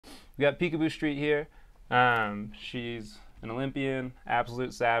we got Picabo Street here. She's an Olympian,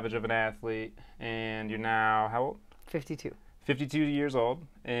 absolute savage of an athlete, and you're now how old? 52. 52 years old,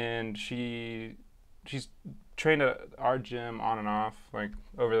 and she's trained at our gym on and off like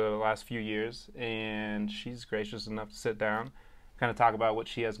over the last few years, and she's gracious enough to sit down, kind of talk about what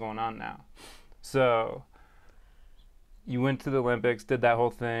she has going on now. So you went to the Olympics, did that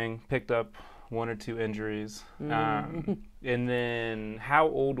whole thing, picked up one or two injuries. And then how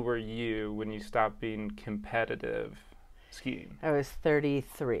old were you when you stopped being competitive skiing? I was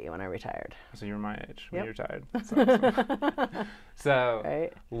 33 when I retired. So you were my age when Yep. you retired. That's awesome. So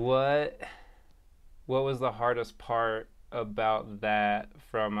Right. what was the hardest part about that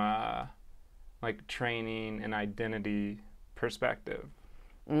from a like training and identity perspective?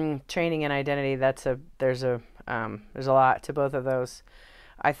 Training and identity, there's a lot to both of those.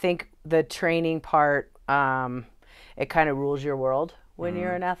 I think the training part, it kind of rules your world when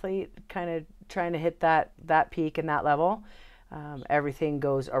you're an athlete, kind of trying to hit that peak and that level. Everything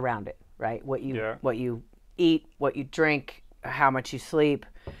goes around it, right? What you eat, what you drink, how much you sleep,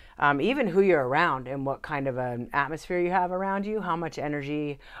 even who you're around and what kind of an atmosphere you have around you. How much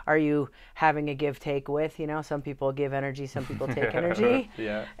energy are you having a give take with? You know, some people give energy, some people take energy.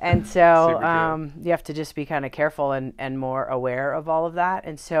 Yeah. And so Super you have to just be kind of careful and more aware of all of that.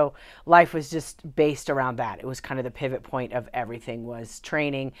 And so life was just based around that. It was kind of the pivot point of everything was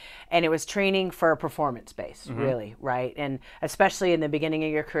training. And it was training for a performance base, really, right? And especially in the beginning of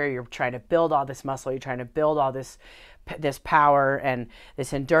your career, you're trying to build all this muscle. You're trying to build all this power and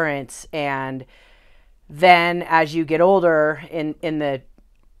this endurance. And then as you get older in the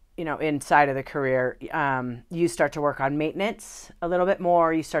inside of the career, you start to work on maintenance a little bit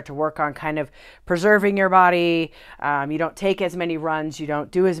more. You start to work on kind of preserving your body. You don't take as many runs. You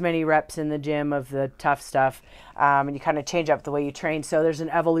don't do as many reps in the gym of the tough stuff. And you kind of change up the way you train. So there's an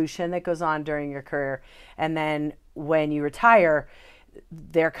evolution that goes on during your career. And then when you retire,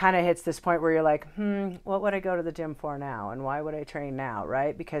 there kind of hits this point where you're like, what would I go to the gym for now? And why would I train now,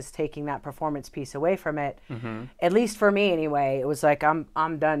 right? Because taking that performance piece away from it, at least for me anyway, it was like,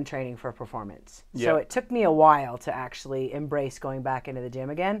 I'm done training for performance. Yeah. So it took me a while to actually embrace going back into the gym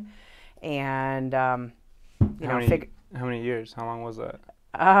again. And, How many years? How long was that?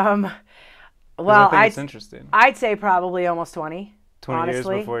 well, I think it's interesting. I'd say probably almost 20. 20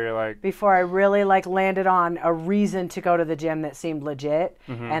 honestly, years before you're like... Before I really landed on a reason to go to the gym that seemed legit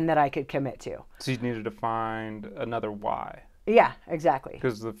and that I could commit to. So you needed to find another why. Yeah, exactly.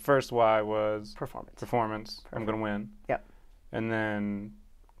 Because the first why was... Performance. I'm going to win. Yep. And then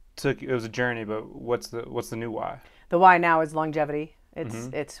it was a journey, but what's the new why? The why now is longevity.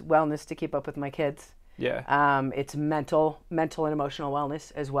 It's wellness to keep up with my kids. Yeah. It's mental and emotional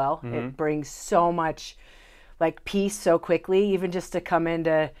wellness as well. It brings so much peace so quickly, even just to come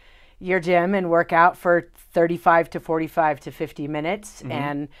into your gym and work out for 35 to 45 to 50 minutes.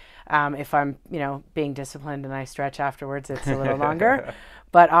 And if I'm, being disciplined and I stretch afterwards, it's a little longer.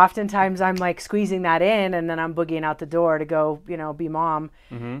 But oftentimes I'm squeezing that in and then I'm boogieing out the door to go, be mom.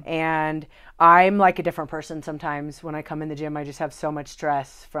 And I'm like a different person sometimes when I come in the gym. I just have so much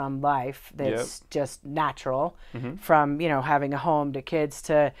stress from life that's just natural, from, having a home to kids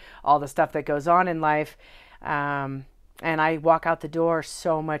to all the stuff that goes on in life. And I walk out the door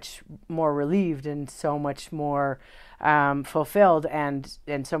so much more relieved and so much more fulfilled and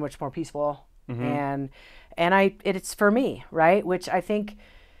so much more peaceful. And it's for me, right? Which I think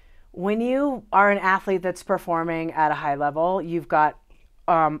when you are an athlete that's performing at a high level, you've got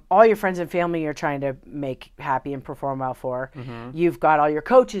all your friends and family you're trying to make happy and perform well for. You've got all your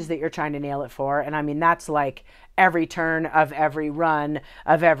coaches that you're trying to nail it for. And I mean, that's like every turn of every run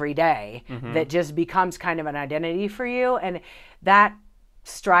of every day that just becomes kind of an identity for you. And that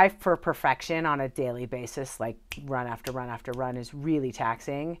strive for perfection on a daily basis, like run after run after run, is really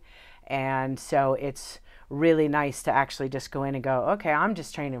taxing. And so it's really nice to actually just go in and go, okay, I'm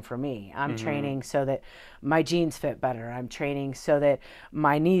just training for me. I'm training so that my jeans fit better. I'm training so that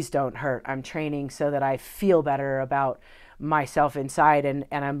my knees don't hurt. I'm training so that I feel better about myself inside and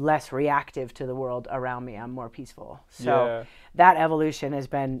I'm less reactive to the world around me. I'm more peaceful. So that evolution has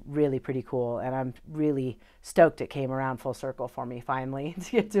been really pretty cool. And I'm really stoked it came around full circle for me finally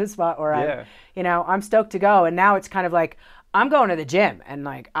to get to a spot where I'm stoked to go. And now it's kind of like, I'm going to the gym and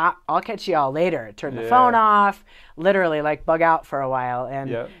I'll catch you all later. Turn the phone off, literally bug out for a while.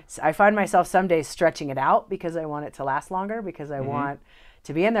 And I find myself some days stretching it out because I want it to last longer, because I want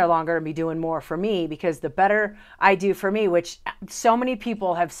to be in there longer and be doing more for me, because the better I do for me, which so many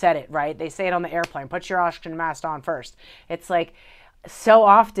people have said it, right? They say it on the airplane, put your oxygen mask on first. It's like so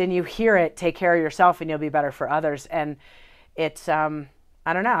often you hear it, take care of yourself and you'll be better for others. And it's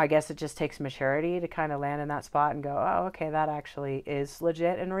I don't know. I guess it just takes maturity to kind of land in that spot and go, oh, okay, that actually is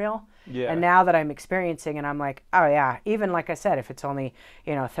legit and real. Yeah. And now that I'm experiencing and I'm like, oh, yeah, even like I said, if it's only,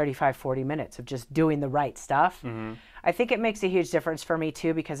 35, 40 minutes of just doing the right stuff, I think it makes a huge difference for me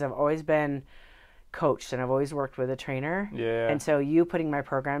too, because I've always been coached and I've always worked with a trainer. Yeah. And so you putting my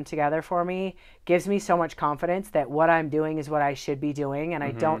program together for me gives me so much confidence that what I'm doing is what I should be doing. And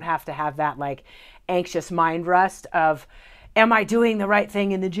I don't have to have that like anxious mind rust of, am I doing the right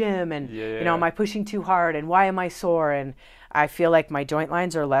thing in the gym? And, am I pushing too hard? And why am I sore? And I feel like my joint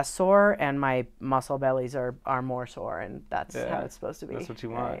lines are less sore and my muscle bellies are more sore. And that's how it's supposed to be. That's what you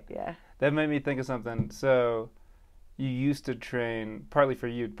want. Right? Yeah. That made me think of something. So you used to train partly for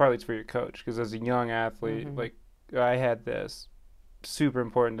you, partly it's for your coach. Because as a young athlete, like I had this super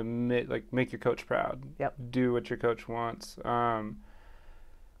important to make your coach proud. Yep. Do what your coach wants.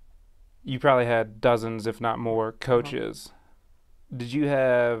 You probably had dozens, if not more, coaches. Did you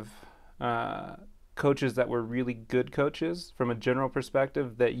have coaches that were really good coaches from a general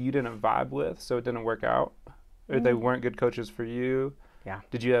perspective that you didn't vibe with, so it didn't work out? Or they weren't good coaches for you? Yeah.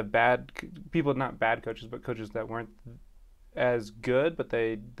 Did you have bad people, not bad coaches, but coaches that weren't as good, but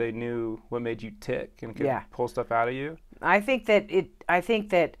they knew what made you tick and could pull stuff out of you? I think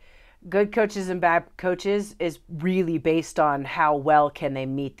that good coaches and bad coaches is really based on how well can they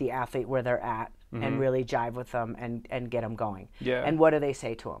meet the athlete where they're at and really jive with them and get them going. Yeah. And what do they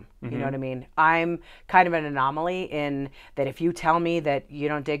say to them? You know what I mean? I'm kind of an anomaly in that if you tell me that you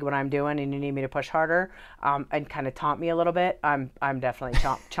don't dig what I'm doing and you need me to push harder and kind of taunt me a little bit, I'm definitely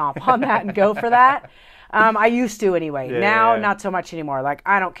chomp on that and go for that. I used to anyway. Now, not so much anymore. Like,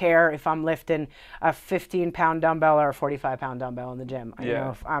 I don't care if I'm lifting a 15-pound dumbbell or a 45-pound dumbbell in the gym. You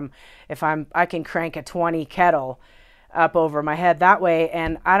know, I can crank a 20 kettle up over my head that way,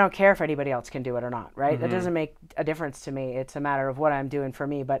 and I don't care if anybody else can do it or not, right? That doesn't make a difference to me. It's a matter of what I'm doing for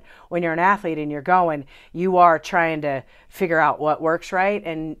me. But when you're an athlete and you're going, you are trying to figure out what works right,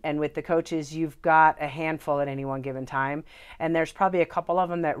 and with the coaches, you've got a handful at any one given time, and there's probably a couple of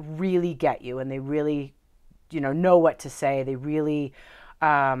them that really get you, and they really know what to say. They really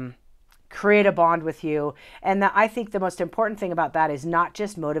create a bond with you. And I think the most important thing about that is not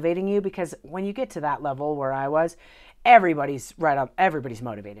just motivating you, because when you get to that level where I was, everybody's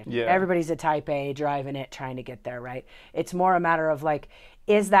motivated. Yeah. Everybody's a type A, driving it, trying to get there, right? It's more a matter of like,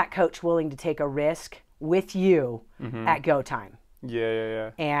 is that coach willing to take a risk with you at go time?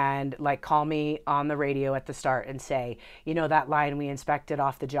 Yeah. And like call me on the radio at the start and say, that line we inspected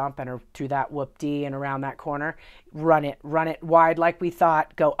off the jump and through that whoop-dee and around that corner, run it wide like we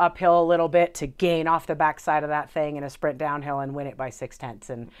thought, go uphill a little bit to gain off the backside of that thing in a sprint downhill and win it by 0.6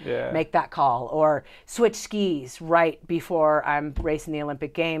 and make that call. Or switch skis right before I'm racing the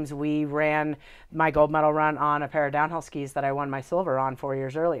Olympic Games. We ran my gold medal run on a pair of downhill skis that I won my silver on 4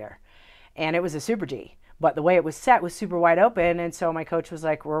 years earlier. And it was a Super G. But the way it was set was super wide open, and so my coach was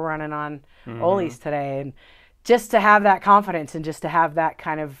like, we're running on Ollie's today. And just to have that confidence and just to have that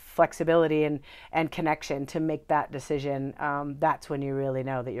kind of flexibility and connection to make that decision, that's when you really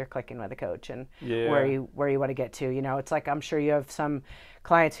know that you're clicking with a coach and where you want to get to. It's like, I'm sure you have some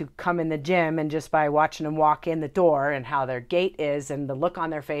clients who come in the gym and just by watching them walk in the door and how their gait is and the look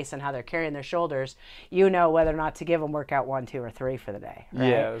on their face and how they're carrying their shoulders, whether or not to give them workout 1, 2, or 3 for the day. Right?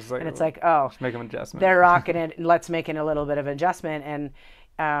 Yeah. It's like, oh, let's make them adjustment. They're rocking it. And let's make it a little bit of adjustment. And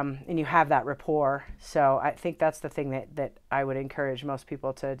you have that rapport. So I think that's the thing that I would encourage most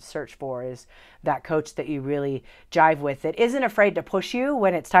people to search for, is that coach that you really jive with, that isn't afraid to push you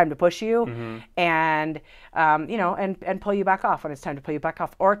when it's time to push you, and pull you back off when it's time to pull you back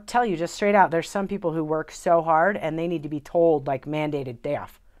off, or tell you just straight out, there's some people who work so hard and they need to be told, like, mandated day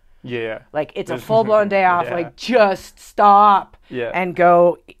off. Yeah. Like, it's a full-blown day off. Like, just stop and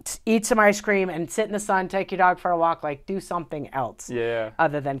go eat some ice cream and sit in the sun, take your dog for a walk, like, do something else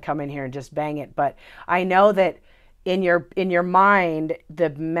other than come in here and just bang it. But I know that in your mind, the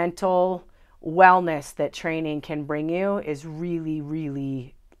mental wellness that training can bring you is really,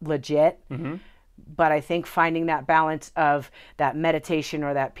 really legit. But I think finding that balance of that meditation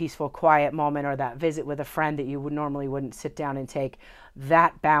or that peaceful, quiet moment or that visit with a friend that you normally wouldn't sit down and take,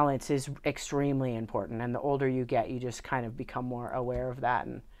 that balance is extremely important. And the older you get, you just kind of become more aware of that.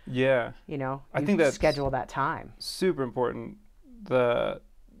 And, I think that's schedule that time. Super important. The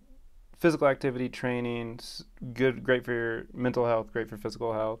physical activity training, great for your mental health, great for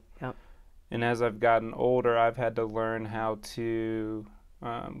physical health. Yep. And as I've gotten older, I've had to learn how to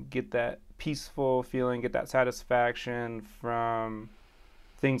get that peaceful feeling, get that satisfaction from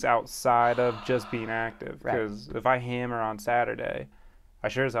things outside of just being active. Because if I hammer on Saturday, I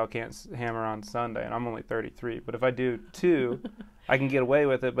sure as hell can't hammer on Sunday, and I'm only 33. But if I do 2, I can get away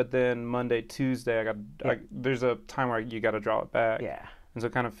with it. But then Monday, Tuesday, there's a time where you got to draw it back. Yeah. And so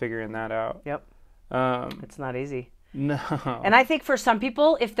kind of figuring that out. Yep. It's not easy. No. And I think for some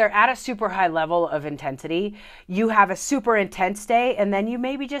people, if they're at a super high level of intensity, you have a super intense day, and then you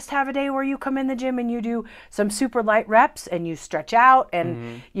maybe just have a day where you come in the gym and you do some super light reps and you stretch out.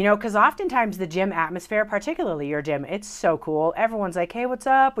 And, you know, because oftentimes the gym atmosphere, particularly your gym, it's so cool. Everyone's like, hey, what's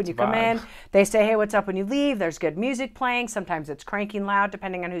up? When you come in, they say, hey, what's up when you leave? There's good music playing. Sometimes it's cranking loud,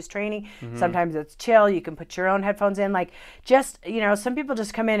 depending on who's training. Sometimes it's chill. You can put your own headphones in. Like, just, you know, some people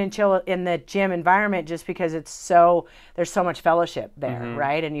just come in and chill in the gym environment just because it's so, there's so much fellowship there,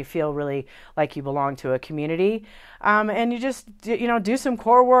 right? And you feel really like you belong to a community. And you just, you know, do some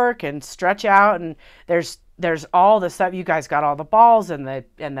core work and stretch out. And there's all the stuff. You guys got all the balls and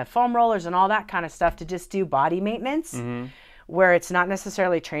the foam rollers and all that kind of stuff to just do body maintenance, where it's not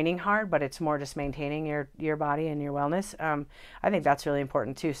necessarily training hard, but it's more just maintaining your body and your wellness. I think that's really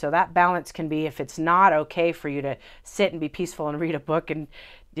important too. So that balance can be, if it's not okay for you to sit and be peaceful and read a book and,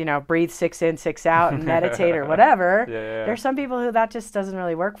 you know, breathe 6 in, 6 out and meditate or whatever. There's some people who that just doesn't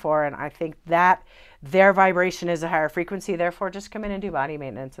really work for. And I think that their vibration is a higher frequency. Therefore, just come in and do body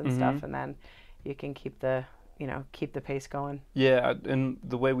maintenance and stuff. And then you can keep the pace going. Yeah. And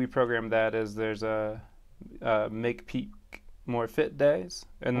the way we program that is there's a make peak more fit days.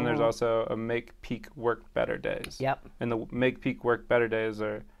 And then there's also a make peak work better days. Yep. And the make peak work better days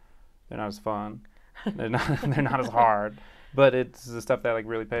they're not as fun. They're not as hard. But it's the stuff that like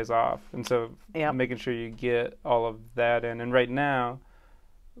really pays off. And so making sure you get all of that in. And right now,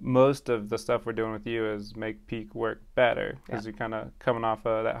 most of the stuff we're doing with you is make peak work better, because you're kind of coming off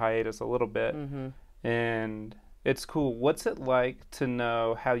of that hiatus a little bit. And it's cool. What's it like to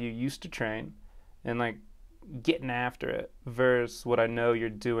know how you used to train and like getting after it versus what I know you're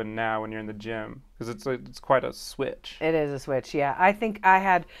doing now when you're in the gym? Because it's quite a switch. It is a switch, yeah. I think I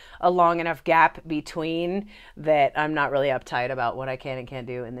had a long enough gap between that I'm not really uptight about what I can and can't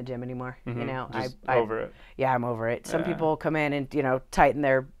do in the gym anymore. You know, Just over it. Yeah, I'm over it. Some people come in and, you know, tighten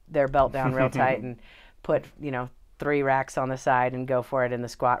their belt down real tight and put, you know, 3 racks on the side and go for it in the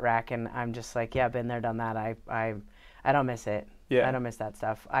squat rack, and I'm just like, yeah, been there, done that. I don't miss it. Yeah. I don't miss that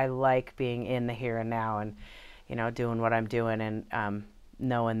stuff. I like being in the here and now and, you know, doing what I'm doing and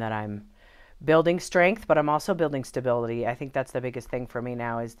knowing that I'm building strength, but I'm also building stability. I think that's the biggest thing for me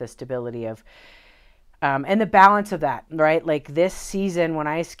now, is the stability of, and the balance of that, right? Like this season when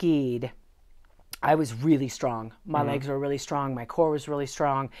I skied, I was really strong. My legs were really strong. My core was really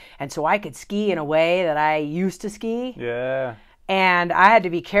strong. And so I could ski in a way that I used to ski. Yeah. And I had to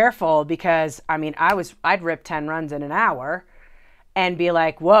be careful because, I mean, I'd rip 10 runs in an hour and be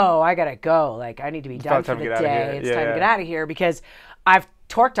like, whoa, I gotta go. Like, I need to be done for the day. It's time to get out of here, because I've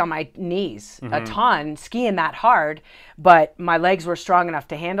torqued on my knees a ton skiing that hard, but my legs were strong enough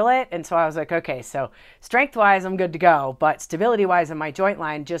to handle it. And so I was like, okay, so strength-wise, I'm good to go. But stability-wise in my joint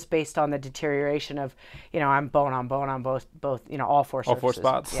line, just based on the deterioration of, you know, I'm bone on both, you know, all 4 surfaces. All 4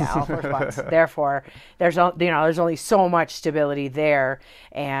 spots. Yeah, all 4 spots. Therefore, there's only so much stability there.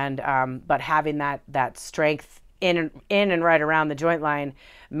 And, but having that strength in and right around the joint line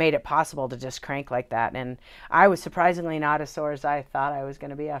made it possible to just crank like that. And I was surprisingly not as sore as I thought I was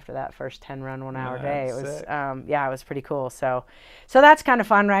going to be after that first 10 run 1 hour day. It was, it was pretty cool. So that's kind of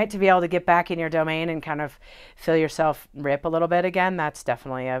fun, right? To be able to get back in your domain and kind of feel yourself rip a little bit again. That's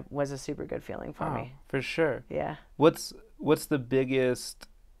definitely was a super good feeling for me. For sure. Yeah. What's the biggest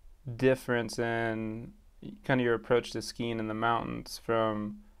difference in kind of your approach to skiing in the mountains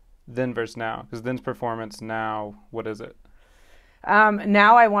from then versus now? Because then's performance, now what is it?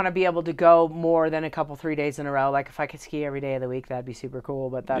 Now I want to be able to go more than a couple 3 days in a row. Like if I could ski every day of the week, that'd be super cool.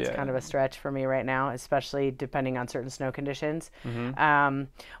 But that's kind of a stretch for me right now, especially depending on certain snow conditions.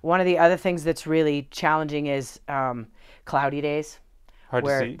 One of the other things that's really challenging is cloudy days. Hard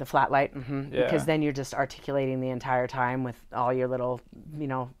to see. The flat light, because then you're just articulating the entire time with all your little, you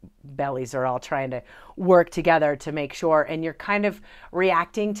know, bellies are all trying to work together to make sure, and you're kind of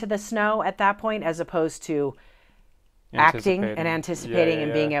reacting to the snow at that point as opposed to acting and anticipating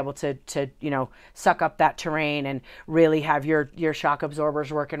and being able to you know, suck up that terrain and really have your shock absorbers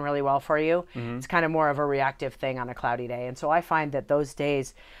working really well for you. It's kind of more of a reactive thing on a cloudy day. And so I find that those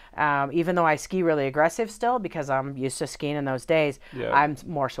days, even though I ski really aggressive still because I'm used to skiing in those days, I'm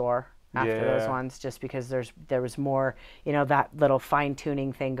more sore after those ones, just because there was more, you know, that little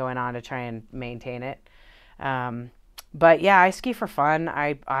fine-tuning thing going on to try and maintain it. But yeah, I ski for fun.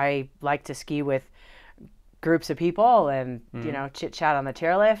 I like to ski with groups of people and, you know, chit chat on the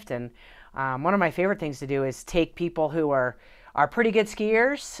chairlift. And one of my favorite things to do is take people who are are pretty good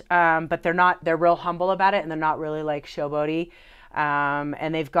skiers, but they're real humble about it, and they're not really like showboaty.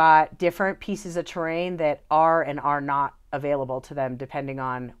 And they've got different pieces of terrain that are and are not available to them depending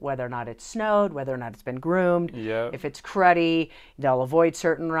on whether or not it's snowed, whether or not it's been groomed. Yep. If it's cruddy, they'll avoid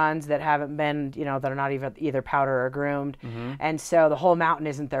certain runs that haven't been, that are not even either powder or groomed. And so the whole mountain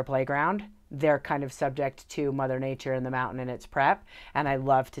isn't their playground. They're kind of subject to Mother Nature and the mountain and its prep. And I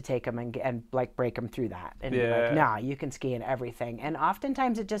love to take them and like break them through that and be like, nah, you can ski in everything. And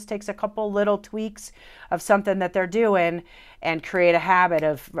oftentimes it just takes a couple little tweaks of something that they're doing and create a habit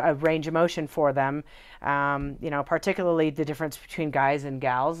of range of motion for them. Particularly the difference between guys and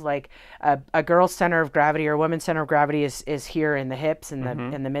gals. Like a girl's center of gravity or a woman's center of gravity is here in the hips and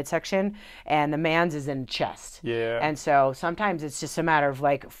in the midsection, and the man's is in chest. Yeah. And so sometimes it's just a matter of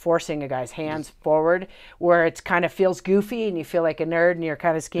like forcing a guy's hands forward, where it's kind of feels goofy and you feel like a nerd and you're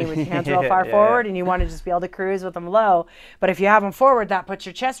kind of skiing with your hands real far forward and you want to just be able to cruise with them low. But if you have them forward, that puts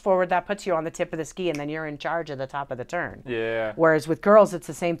your chest forward, that puts you on the tip of the ski, and then you're in charge of the top of the turn. Yeah. Whereas with girls, it's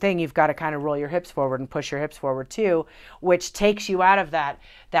the same thing. You've got to kind of roll your hips forward and push your hips forward too, which takes you out of that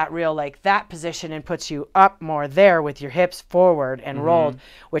real like that position and puts you up more there with your hips forward and rolled,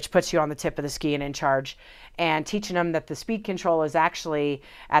 which puts you on the tip of the ski and in charge. And teaching them that the speed control is actually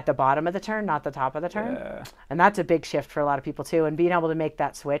at the bottom of the turn, not the top of the turn. Yeah. And that's a big shift for a lot of people too. And being able to make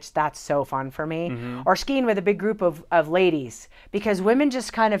that switch, that's so fun for me. Or skiing with a big group of ladies, because women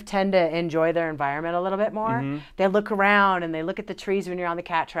just kind of tend to enjoy their environment a little bit more. They look around and they look at the trees when you're on the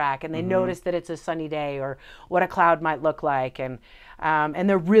cat track, and they notice that it's a sunny day or what a cloud might look like. And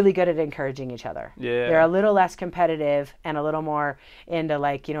they're really good at encouraging each other. Yeah. They're a little less competitive and a little more into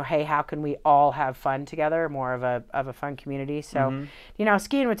like, hey, how can we all have fun together? More of a fun community. So,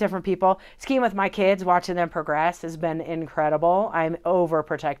 skiing with different people, skiing with my kids, watching them progress has been incredible. I'm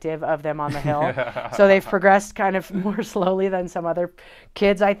overprotective of them on the hill. So they've progressed kind of more slowly than some other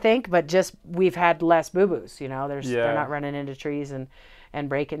kids, I think, but just we've had less boo-boos, they're not running into trees and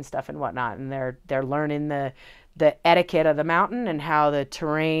breaking stuff and whatnot. And they're learning the etiquette of the mountain and how the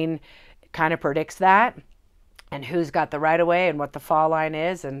terrain kind of predicts that, and who's got the right of way and what the fall line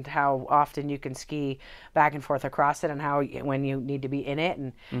is and how often you can ski back and forth across it and when you need to be in it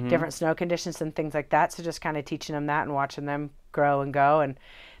and different snow conditions and things like that. So just kind of teaching them that and watching them grow and go. And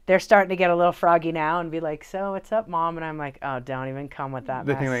they're starting to get a little froggy now and be like, so what's up, Mom? And I'm like, oh, don't even come with that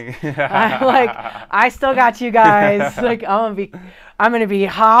mess. I'm like, I still got you guys. Like, I'm gonna be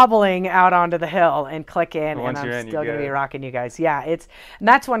hobbling out onto the hill and click in, and I'm still gonna be rocking you guys. Yeah, and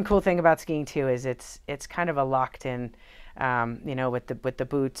that's one cool thing about skiing too, is it's kind of a locked in, with the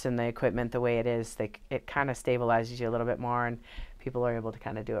boots and the equipment the way it is, it kind of stabilizes you a little bit more, and people are able to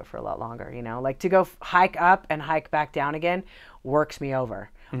kind of do it for a lot longer. Like to go hike up and hike back down again works me over.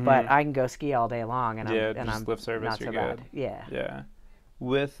 But I can go ski all day long, and I'm lift service, not so bad. Yeah. Yeah.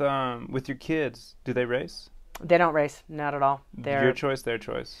 With your kids, do they race? They don't race, not at all. They're your choice, their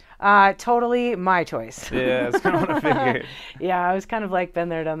choice. Totally my choice. Yeah, that's kind of what I figured. Yeah, I was kind of like been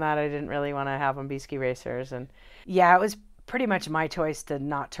there, done that. I didn't really want to have them be ski racers, and yeah, it was pretty much my choice to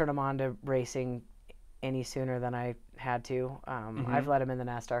not turn them on to racing any sooner than I had to. I've let them in the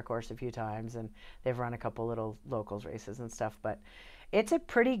NASCAR course a few times, and they've run a couple little locals races and stuff, but it's a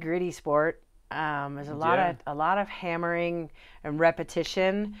pretty gritty sport. There's a lot of hammering and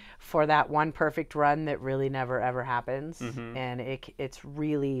repetition for that one perfect run that really never ever happens, and it's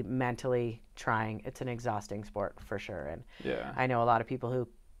really mentally trying. It's an exhausting sport for sure, and I know a lot of people who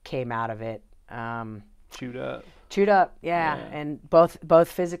came out of it chewed up. Yeah, and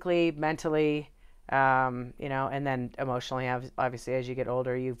both physically, mentally, and then emotionally. Obviously, as you get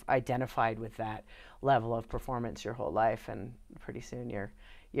older, you've identified with that level of performance your whole life, and pretty soon you're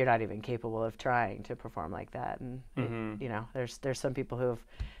not even capable of trying to perform like that. And there's some people who have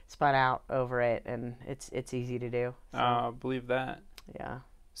spun out over it, and it's easy to do. So. I believe that. Yeah.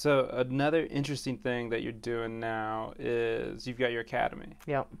 So another interesting thing that you're doing now is you've got your academy.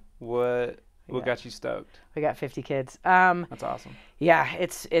 Yep. What got you stoked? We got 50 kids. That's awesome. Yeah,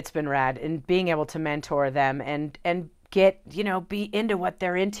 it's been rad, and being able to mentor them and get, be into what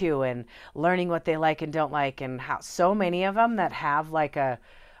they're into and learning what they like and don't like, and how so many of them that have like a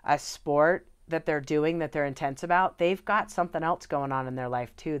sport that they're doing that they're intense about, they've got something else going on in their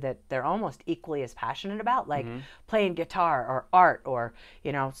life too that they're almost equally as passionate about, like playing guitar or art, or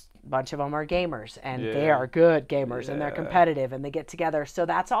a bunch of them are gamers, and they are good gamers, and they're competitive, and they get together. So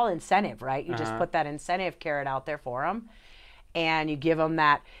that's all incentive, right? You just put that incentive carrot out there for them, and you give them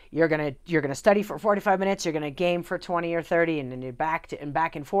that you're gonna study for 45 minutes, you're gonna game for 20 or 30, and then you're back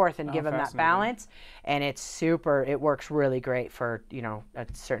and forth, and give them that balance. And it works really great for a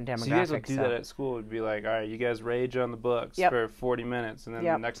certain demographic. So you guys would do that at school? Would be like, all right, you guys rage on the books for 40 minutes, and then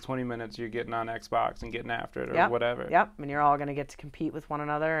the next 20 minutes you're getting on Xbox and getting after it or whatever. Yep, and you're all gonna get to compete with one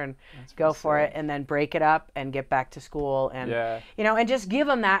another and go for it, and then break it up and get back to school, and and just give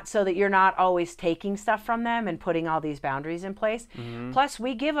them that so that you're not always taking stuff from them and putting all these boundaries in place. Plus,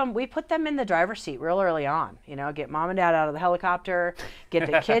 we put them in the driver's seat real early on. Get mom and dad out of the helicopter, get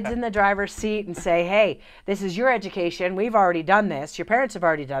the kids in the driver's seat, and say, hey, this is your education. We've already done this. Your parents have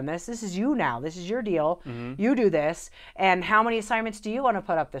already done this. This is you now. This is your deal. You do this. And how many assignments do you want to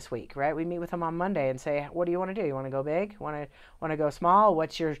put up this week? Right? We meet with them on Monday and say, what do you want to do? You want to go big? Want to go small?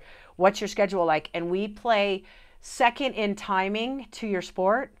 What's your schedule like? And we play second in timing to your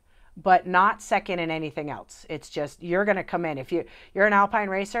sport, but not second in anything else. It's just, you're going to come in. If you're an alpine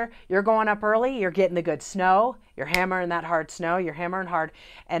racer, you're going up early, you're getting the good snow, you're hammering that hard snow, you're hammering hard,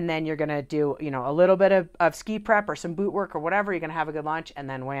 and then you're going to do, a little bit of ski prep or some boot work or whatever. You're going to have a good lunch, and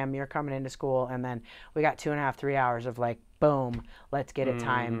then wham, you're coming into school, and then we got 2.5, 3 hours of like, boom, let's get it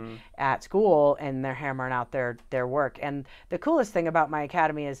time at school, and they're hammering out their work. And the coolest thing about my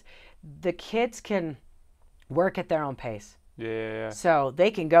academy is the kids can work at their own pace. Yeah. So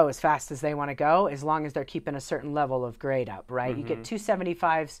they can go as fast as they want to go, as long as they're keeping a certain level of grade up, right? You get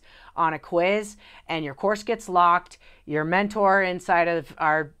 275s on a quiz, and your course gets locked. Your mentor inside of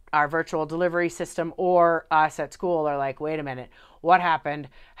our virtual delivery system or us at school are like, wait a minute, what happened?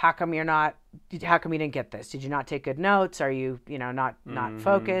 How come you didn't get this? Did you not take good notes? Are you, not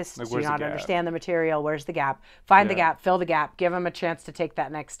focused? Like, do you not understand the material? Where's the gap? Find the gap, fill the gap, give them a chance to take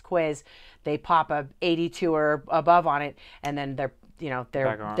that next quiz. They pop a 82 or above on it, and then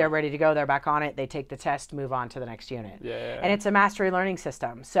they're ready to go. They're back on it. They take the test, move on to the next unit. Yeah. And it's a mastery learning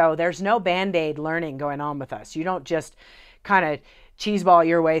system. So there's no Band-Aid learning going on with us. You don't just kind of cheeseball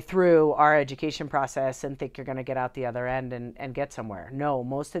your way through our education process and think you're going to get out the other end and get somewhere. No,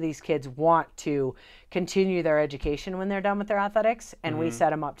 most of these kids want to continue their education when they're done with their athletics, and we set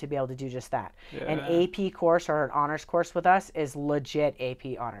them up to be able to do just that. Yeah. An AP course or an honors course with us is legit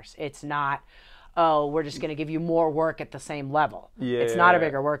AP honors. It's not, oh, we're just going to give you more work at the same level. It's not a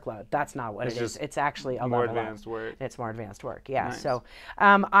bigger workload. That's not what it is. It's actually a more level advanced work. It's more advanced work. Yeah. Nice. So,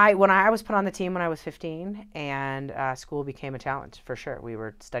 when I was put on the team when I was 15, and school became a challenge for sure. We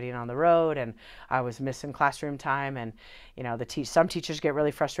were studying on the road, and I was missing classroom time, and some teachers get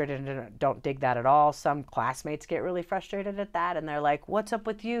really frustrated and don't dig that at all. Some classmates get really frustrated at that, and they're like, "What's up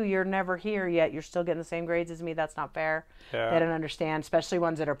with you? You're never here yet. You're still getting the same grades as me. That's not fair." Yeah. They don't understand, especially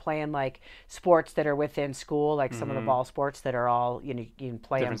ones that are playing like sports that are within school, like some of the ball sports that are all, you can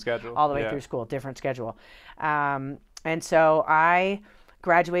play different them schedule. all the way through school, different schedule. And so I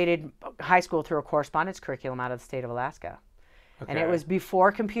graduated high school through a correspondence curriculum out of the state of Alaska. And it was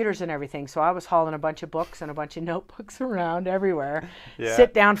before computers and everything, so I was hauling a bunch of books and a bunch of notebooks around everywhere.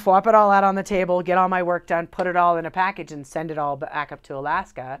 Sit down, flop it all out on the table, get all my work done, put it all in a package, and send it all back up to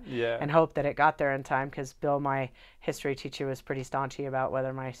Alaska, and hope that it got there in time, because Bill, my history teacher, was pretty staunchy about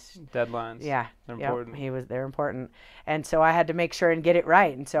whether my deadlines. Yeah, they're important. They're important, and so I had to make sure and get it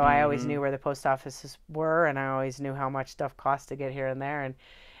right. And so I always knew where the post offices were, and I always knew how much stuff cost to get here and there,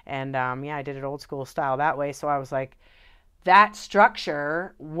 and I did it old school style that way. So I was like, that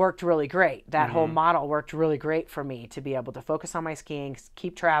structure worked really great. That whole model worked really great for me to be able to focus on my skiing,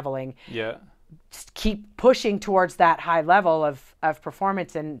 keep traveling, keep pushing towards that high level of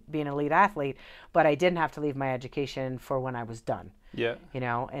performance and being an elite athlete, but I didn't have to leave my education for when I was done. Yeah.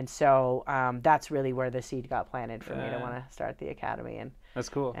 And so that's really where the seed got planted for me to want to start the academy. And that's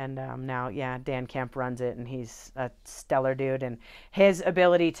cool. And now, Dan Kemp runs it, and he's a stellar dude. And his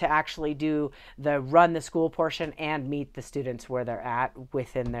ability to actually run the school portion and meet the students where they're at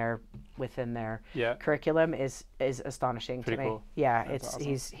within their curriculum is astonishing to me. Cool. Yeah, that's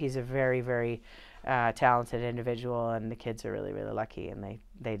awesome. He's a very, very talented individual, and the kids are really, really lucky, and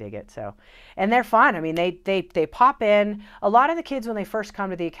they dig it. So, and they're fun. I mean, they pop in. A lot of the kids, when they first come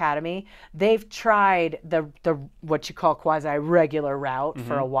to the academy, they've tried the what you call quasi regular route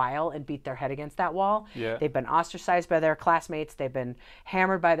for a while and beat their head against that wall. Yeah. They've been ostracized by their classmates. They've been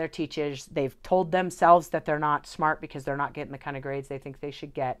hammered by their teachers. They've told themselves that they're not smart because they're not getting the kind of grades they think they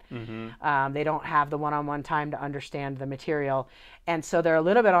should get. They don't have the one-on-one time to understand the material, and so they're a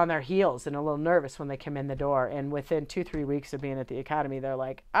little bit on their heels and a little nervous when they come in the door. And within 2-3 weeks of being at the academy, they're like,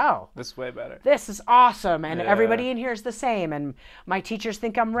 like, oh, This is way better. this is awesome, and Yeah. everybody in here is the same, and my teachers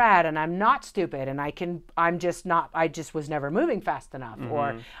think I'm rad, and I'm not stupid, and I just was never moving fast enough,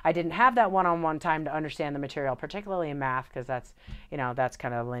 or I didn't have that one-on-one time to understand the material, particularly in math, because that's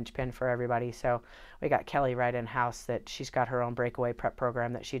kind of a linchpin for everybody. So we got Kelly right in house that she's got her own breakaway prep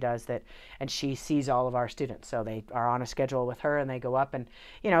program that she does that, and she sees all of our students, so they are on a schedule with her, and they go up and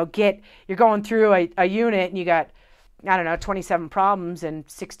you're going through a unit, and you got, I don't know, 27 problems, and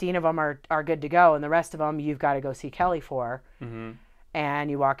 16 of them are good to go, and the rest of them you've got to go see Kelly for.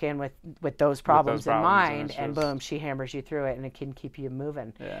 And you walk in with those problems in mind, and boom, she hammers you through it, and it can keep you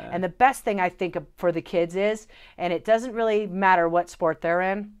moving. Yeah. And the best thing I think for the kids is, and it doesn't really matter what sport they're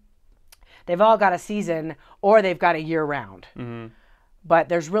in, they've all got a season or they've got a year round. But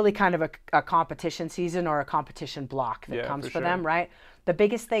there's really kind of a competition season or a competition block that comes for them, right? The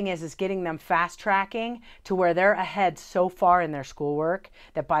biggest thing is getting them fast tracking to where they're ahead so far in their schoolwork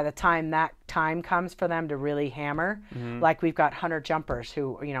that by the time that time comes for them to really hammer, like we've got 100 jumpers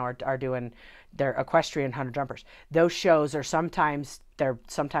who are doing their equestrian 100 jumpers. Those shows are sometimes they're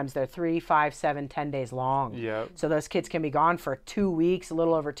 3, 5, 7, 10 days long. So those kids can be gone for 2 weeks, a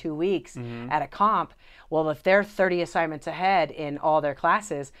little over 2 weeks at a comp. Well, if they're 30 assignments ahead in all their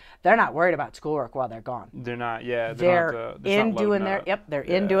classes, they're not worried about schoolwork while they're gone. They're not. Yeah. They're in doing their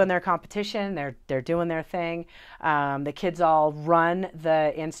in doing their competition. They're doing their thing. The kids all run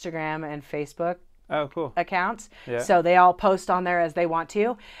the Instagram and Facebook accounts. So they all post on there as they want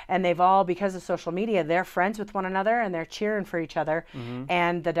to, and they've all, because of social media, they're friends with one another and they're cheering for each other.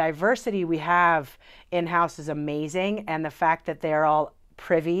 And the diversity we have in-house is amazing, and the fact that they're all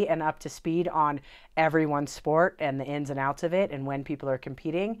privy and up to speed on everyone's sport and the ins and outs of it, and when people are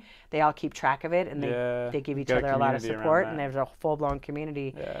competing, they all keep track of it, and they give each other a lot of support, and there's a full-blown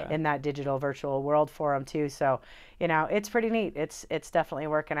community in that digital virtual world for them too. So it's pretty neat. It's definitely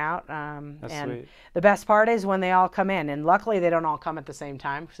working out. And sweet. The best part is when they all come in, and luckily they don't all come at the same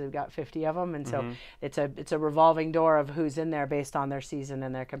time because we've got 50 of them, and so it's a revolving door of who's in there based on their season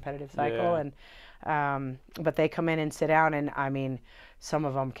and their competitive cycle. And but they come in and sit down, and I mean, some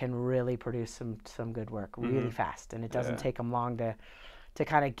of them can really produce some good work really fast, and it doesn't take them long to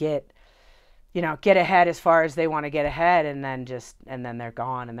kind of get ahead as far as they want to get ahead, and then they're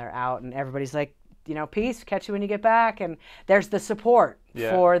gone and they're out, and everybody's like, peace, catch you when you get back, and there's the support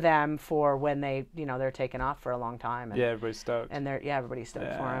for them for when they're taking off for a long time. And, everybody's stoked. And everybody's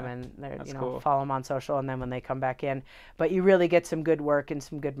stoked for them, and they're cool. follow them on social, and then when they come back in, but you really get some good work and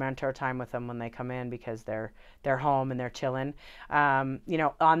some good mentor time with them when they come in, because they're home and they're chilling. On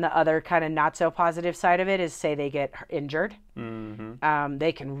the other kind of not so positive side of it is, say they get injured,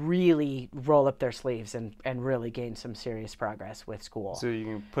 they can really roll up their sleeves and really gain some serious progress with school. So you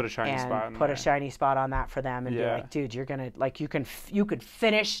can put a shiny spot. Put a shiny spot on that for them, and be like, dude, you're gonna you could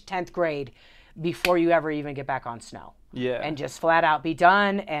finish 10th grade before you ever even get back on snow. And just flat out be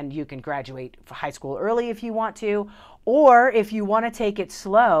done, and you can graduate high school early if you want to, or if you want to take it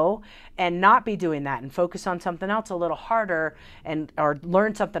slow and not be doing that and focus on something else a little harder, or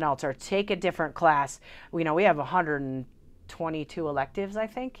learn something else, or take a different class. We have 122 electives, I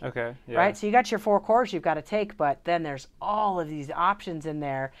think. Right? So you got your 4 cores you've got to take, but then there's all of these options in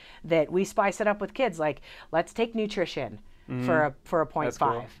there that we spice it up with kids. Like, let's take nutrition for a 0.5,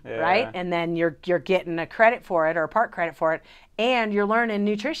 cool. Right? And then you're getting a credit for it, or a part credit for it, and you're learning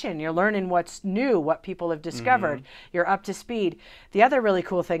nutrition. You're learning what's new, what people have discovered. You're up to speed. The other really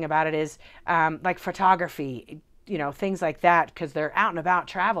cool thing about it is like photography, things like that, because they're out and about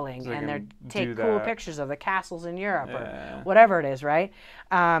traveling, so and they take cool pictures of the castles in Europe or whatever it is, right?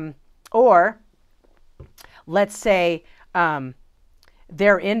 Or let's say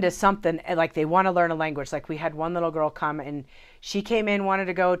they're into something, like they want to learn a language. Like we had one little girl come, and she came in, wanted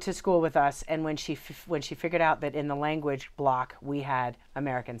to go to school with us, and when she figured out that in the language block we had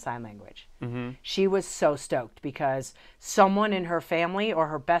American Sign Language, she was so stoked, because someone in her family or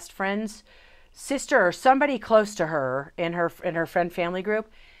her best friend's sister or somebody close to her in her friend family group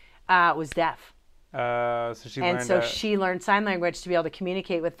was deaf. She learned sign language to be able to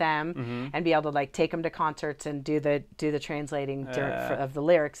communicate with them and be able to like take them to concerts and do the translating of the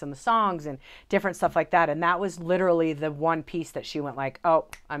lyrics and the songs and different stuff like that. And that was literally the one piece that she went like, oh,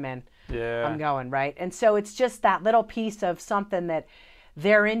 I'm in. I'm going, right? And so it's just that little piece of something that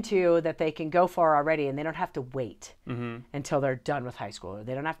they're into that they can go for already, and they don't have to wait until they're done with high school, or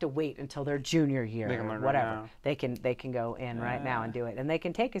they don't have to wait until their junior year or whatever. They can go in right now and do it, and they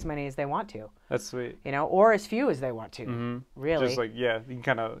can take as many as they want to. That's sweet. Or as few as they want to. Really, just like you can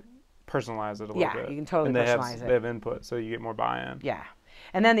kind of personalize it a little bit. Yeah, you can totally personalize it. They have input, so you get more buy-in. Yeah,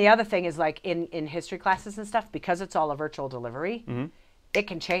 and then the other thing is like in history classes and stuff, because it's all a virtual delivery. it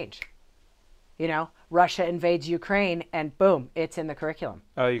can change. You know, Russia invades Ukraine, and boom, it's in the curriculum.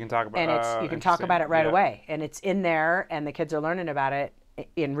 Oh, you can talk about, and you can talk about it right away, and it's in there, and the kids are learning about it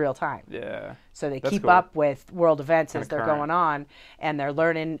in real time. Yeah. So they keep up with world events as they're going on, and they're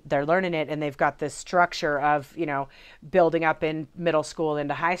learning it, and they've got this structure of, you know, building up in middle school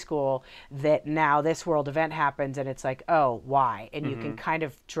into high school, that now this world event happens, and it's like, oh, why? And you can kind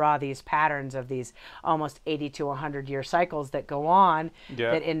of draw these patterns of these almost 80 to 100 year cycles that go on,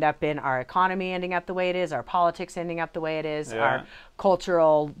 that end up in our economy ending up the way it is, our politics ending up the way it is, our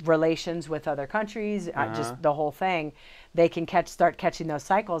cultural relations with other countries, just the whole thing. They can start catching those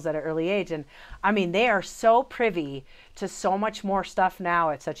cycles at an early age. And I mean, they are so privy to so much more stuff now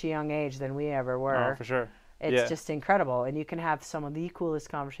at such a young age than we ever were. Oh, for sure. It's just incredible. And you can have some of the coolest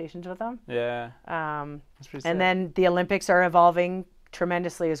conversations with them. Yeah. That's pretty sad. And then the Olympics are evolving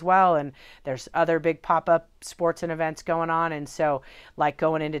tremendously as well, and there's other big pop-up sports and events going on. And so, like,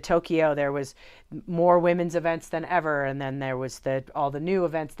 going into Tokyo, there was more women's events than ever, and then there was all the new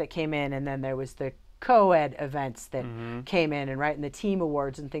events that came in, and then there was the co-ed events that came in, and the team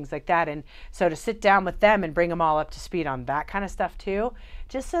awards and things like that. And so to sit down with them and bring them all up to speed on that kind of stuff too,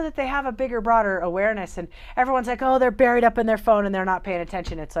 just so that they have a bigger, broader awareness. And everyone's like, oh, they're buried up in their phone and they're not paying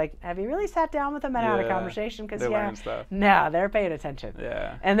attention. It's like, have you really sat down with them and had a conversation? Because no, they're paying attention.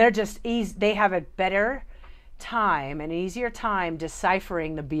 Yeah. And they're just they have a better time, an easier time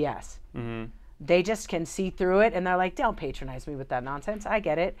deciphering the BS. They just can see through it, and they're like, don't patronize me with that nonsense. I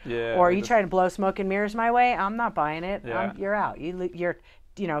get it. Yeah, or you trying to blow smoke and mirrors my way, I'm not buying it. Yeah. You're out. You're,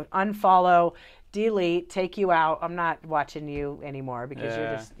 you know, unfollow, delete, take you out. I'm not watching you anymore, because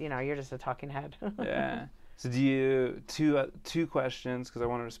you're just a talking head. Yeah. So do you, two questions, because I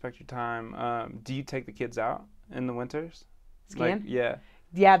want to respect your time. Do you take the kids out in the winters? Skiing? Yeah.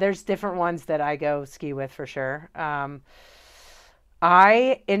 Yeah, there's different ones that I go ski with for sure.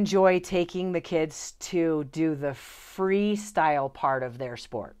 I enjoy taking the kids to do the freestyle part of their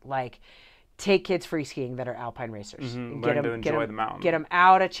sport. Like, take kids free skiing that are alpine racers. Learn to enjoy the mountain. Get them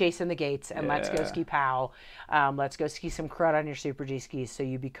out of chasing the gates, and let's go ski POW. Let's go ski some crud on your Super G skis so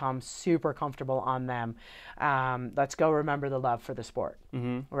you become super comfortable on them. Let's go remember the love for the sport,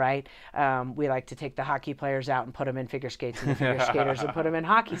 right? We like to take the hockey players out and put them in figure skates, and the figure skaters and put them in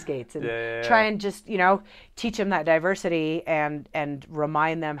hockey skates, and try and just, you know, teach them that diversity and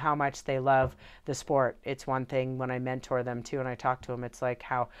remind them how much they love the sport. It's one thing when I mentor them too, and I talk to them, it's like,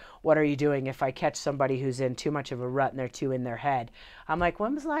 what are you doing if I catch somebody who's in too much of a rut and they're too in their head? I'm like,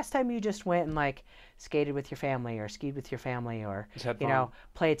 when was the last time you just went and, like, skated with your family, or skied with your family, or, you know,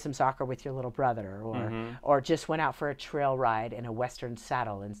 played some soccer with your little brother, or just went out for a trail ride in a Western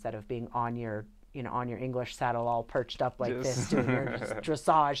saddle instead of being on your, you know, on your English saddle all perched up like this, doing your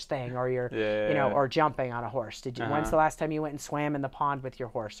dressage thing, or your, you know, or jumping on a horse. When's the last time you went and swam in the pond with your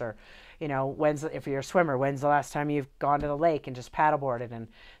horse? Or, you know, if you're a swimmer, when's the last time you've gone to the lake and just paddleboarded and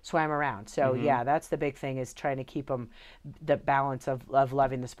swam around? So yeah, that's the big thing, is trying to keep them the balance of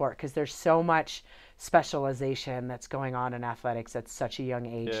loving the sport, because there's so much specialization that's going on in athletics at such a young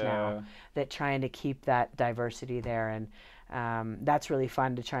age now, that trying to keep that diversity there. And that's really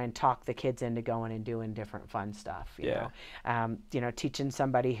fun, to try and talk the kids into going and doing different fun stuff. You know, teaching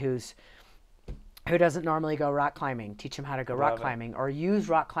somebody who doesn't normally go rock climbing, teach them how to go rock climbing, or use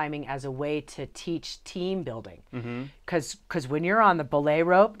rock climbing as a way to teach team building. Because when you're on the belay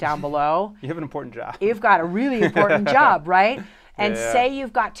rope down below, you have an important job. You've got a really important job, right? And say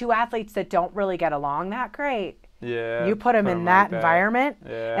you've got two athletes that don't really get along that great. Yeah. You put them in that environment,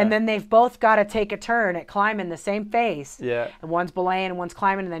 and then they've both got to take a turn at climbing the same face. Yeah. And one's belaying and one's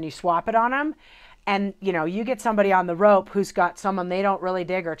climbing, and then you swap it on them. And, you know, you get somebody on the rope who's got someone they don't really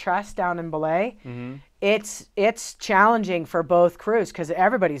dig or trust down in belay. It's challenging for both crews, because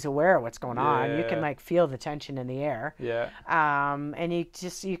everybody's aware of what's going on. You can, like, feel the tension in the air. And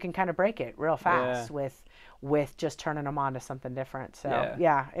you can kind of break it real fast with just turning them on to something different. So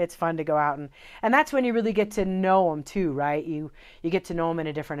yeah, it's fun to go out, and that's when you really get to know them too, right? You get to know them in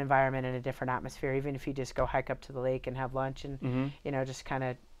a different environment, in a different atmosphere, even if you just go hike up to the lake and have lunch and you know, just kind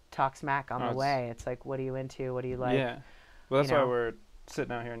of talk smack on the way. It's like, what are you into? What do you like? Yeah. Well, that's why we're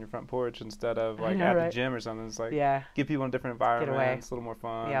sitting out here on your front porch instead of, like, at the gym or something. It's like, give people a different environment. Get away. It's a little more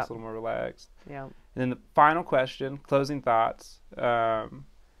fun. It's a little more relaxed. Yeah. And then the final question, closing thoughts.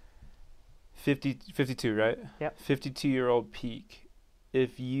 52, right? Yep. 52-year-old Peak.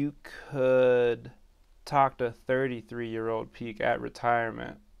 If you could talk to 33-year-old Peak at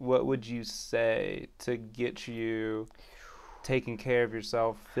retirement, what would you say to get you taking care of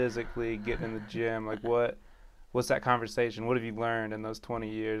yourself physically, getting in the gym? Like, what's that conversation? What have you learned in those 20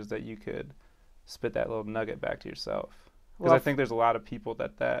 years that you could spit that little nugget back to yourself? Because I think there's a lot of people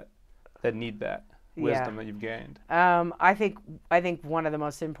that need that wisdom that you've gained. I think one of the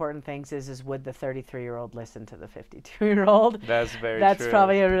most important things is would the 33-year-old listen to the 52-year-old? That's very true. That's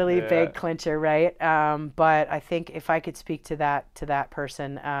probably a really big clincher, right? But I think if I could speak to that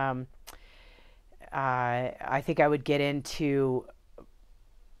person, I think I would get into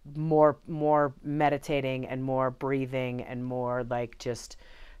more meditating and more breathing and more like just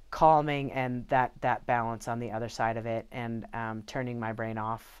calming and that balance on the other side of it, and turning my brain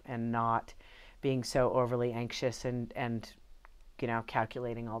off and not being so overly anxious and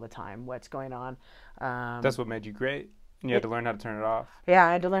calculating all the time what's going on. That's what made you great. You had to learn how to turn it off. Yeah,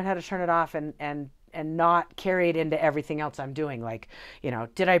 I had to learn how to turn it off and not carry it into everything else I'm doing. Like,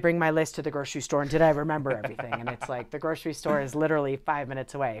 did I bring my list to the grocery store and did I remember everything? And it's like the grocery store is literally 5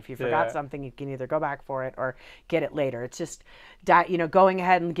 minutes away. If you forgot something, you can either go back for it or get it later. It's just, going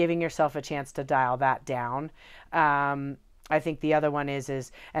ahead and giving yourself a chance to dial that down. I think the other one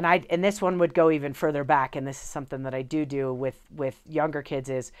is and this one would go even further back, and this is something that I do with younger kids,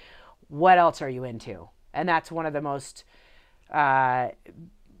 is what else are you into? And that's one of the most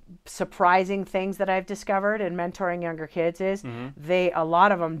surprising things that I've discovered in mentoring younger kids is a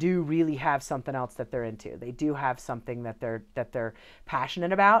lot of them do really have something else that they're into. They do have something that they're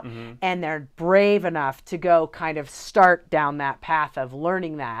passionate about, and they're brave enough to go kind of start down that path of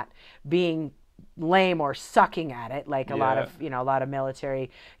learning that, being lame or sucking at it, like a lot of military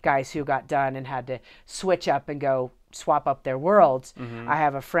guys who got done and had to switch up and go swap up their worlds. I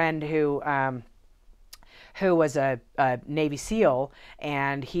have a friend who was a Navy SEAL,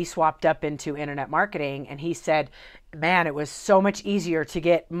 and he swapped up into internet marketing, and he said, man, it was so much easier to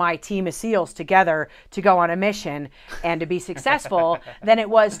get my team of SEALs together to go on a mission and to be successful than it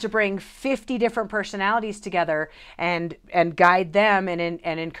was to bring 50 different personalities together and guide them and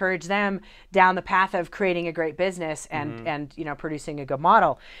encourage them down the path of creating a great business and producing a good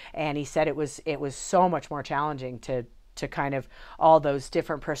model. And he said it was so much more challenging to kind of all those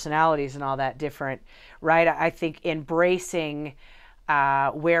different personalities and all that different, right? I think embracing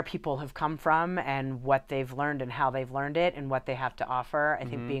where people have come from and what they've learned and how they've learned it and what they have to offer. I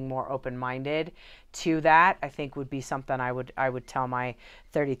think being more open-minded to that, I think, would be something I would tell my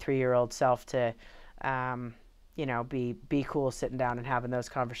 33-year-old self to, be cool sitting down and having those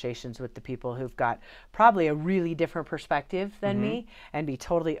conversations with the people who've got probably a really different perspective than me, and be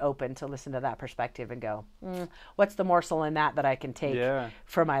totally open to listen to that perspective and go, what's the morsel in that I can take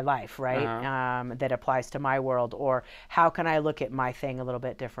for my life, right? That applies to my world, or how can I look at my thing a little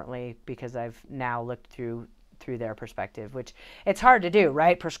bit differently because I've now looked through their perspective, which it's hard to do,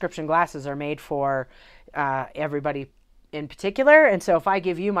 right? Prescription glasses are made for everybody in particular, and so if I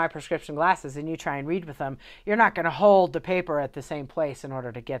give you my prescription glasses and you try and read with them, you're not going to hold the paper at the same place in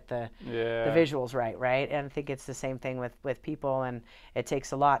order to get the visuals right? And I think it's the same thing with people, and it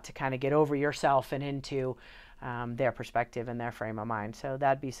takes a lot to kind of get over yourself and into their perspective and their frame of mind. So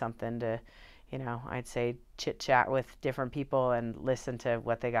that'd be something to, I'd say chit chat with different people and listen to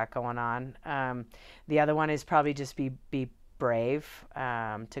what they got going on. The other one is probably just be brave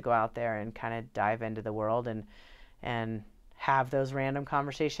to go out there and kind of dive into the world and have those random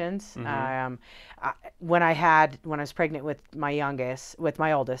conversations. When I was pregnant with my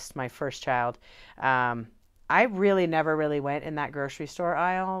oldest, my first child, I really never really went in that grocery store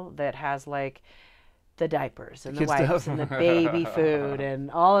aisle that has like the diapers and the wipes and the baby food and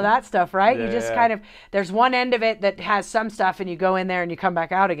all of that stuff, right? You just kind of, there's one end of it that has some stuff and you go in there and you come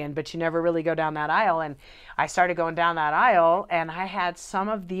back out again, but you never really go down that aisle. And I started going down that aisle, and I had some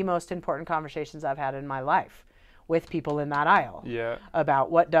of the most important conversations I've had in my life with people in that aisle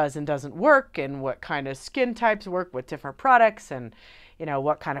about what does and doesn't work, and what kind of skin types work with different products, and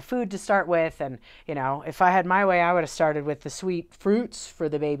what kind of food to start with. And if I had my way, I would have started with the sweet fruits for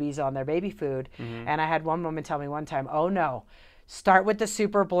the babies on their baby food. And I had one woman tell me one time, oh no, start with the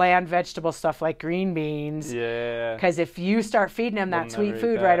super bland vegetable stuff like green beans, because if you start feeding them that sweet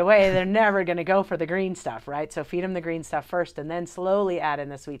food right away, they're never going to go for the green stuff, right? So feed them the green stuff first, and then slowly add in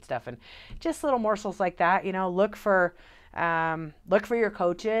the sweet stuff. And just little morsels like that. Look for your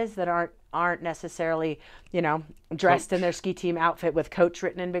coaches that aren't necessarily dressed in their ski team outfit with coach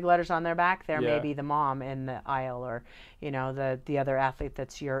written in big letters on their back. There may be the mom in the aisle, or the other athlete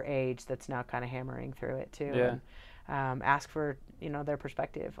that's your age that's now kind of hammering through it too. And, ask for their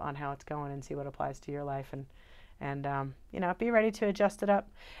perspective on how it's going and see what applies to your life, and be ready to adjust it up.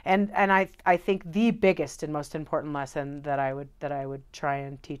 And I think the biggest and most important lesson that I would try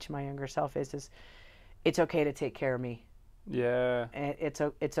and teach my younger self is it's okay to take care of me.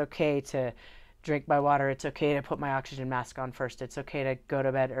 It's okay to drink my water. It's okay to put my oxygen mask on first. It's okay to go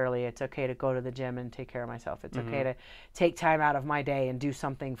to bed early. It's okay to go to the gym and take care of myself. It's okay to take time out of my day and do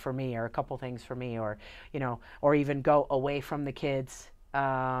something for me, or a couple things for me, or, or even go away from the kids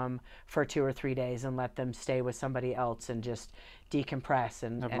for 2 or 3 days and let them stay with somebody else and just decompress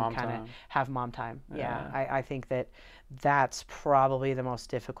and kind of have mom time. Yeah. I think that's probably the most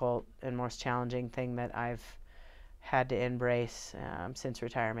difficult and most challenging thing that I've had to embrace since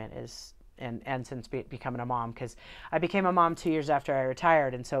retirement is and since becoming a mom, because I became a mom 2 years after I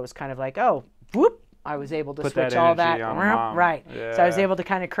retired, and so it was kind of like, oh, whoop, I was able to switch all that right. Yeah. So I was able to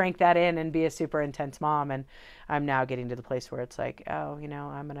kind of crank that in and be a super intense mom, and I'm now getting to the place where it's like, oh,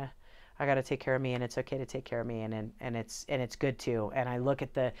 I got to take care of me, and it's okay to take care of me, and it's good too. And I look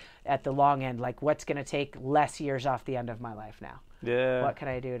at the long end, like, what's going to take less years off the end of my life now? Yeah. What can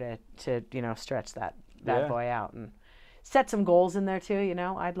I do to stretch that boy out and set some goals in there too?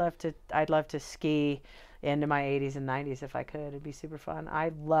 I'd love to ski into my 80s and 90s if I could. It'd be super fun.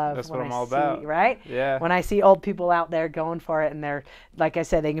 I love that's when what I'm I all see, about. Right? Yeah. When I see old people out there going for it, and they're, like I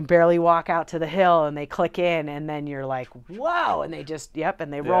said, they can barely walk out to the hill, and they click in, and then you're like, whoa, and they just,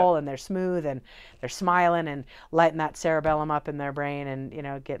 and they roll, and they're smooth, and they're smiling and lighting that cerebellum up in their brain, and,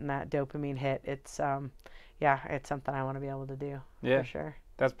 getting that dopamine hit. It's, it's something I want to be able to do. Yeah. For sure.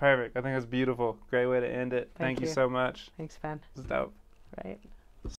 That's perfect. I think that's beautiful. Great way to end it. Thank you so much. Thanks, Ben. It's dope. Right.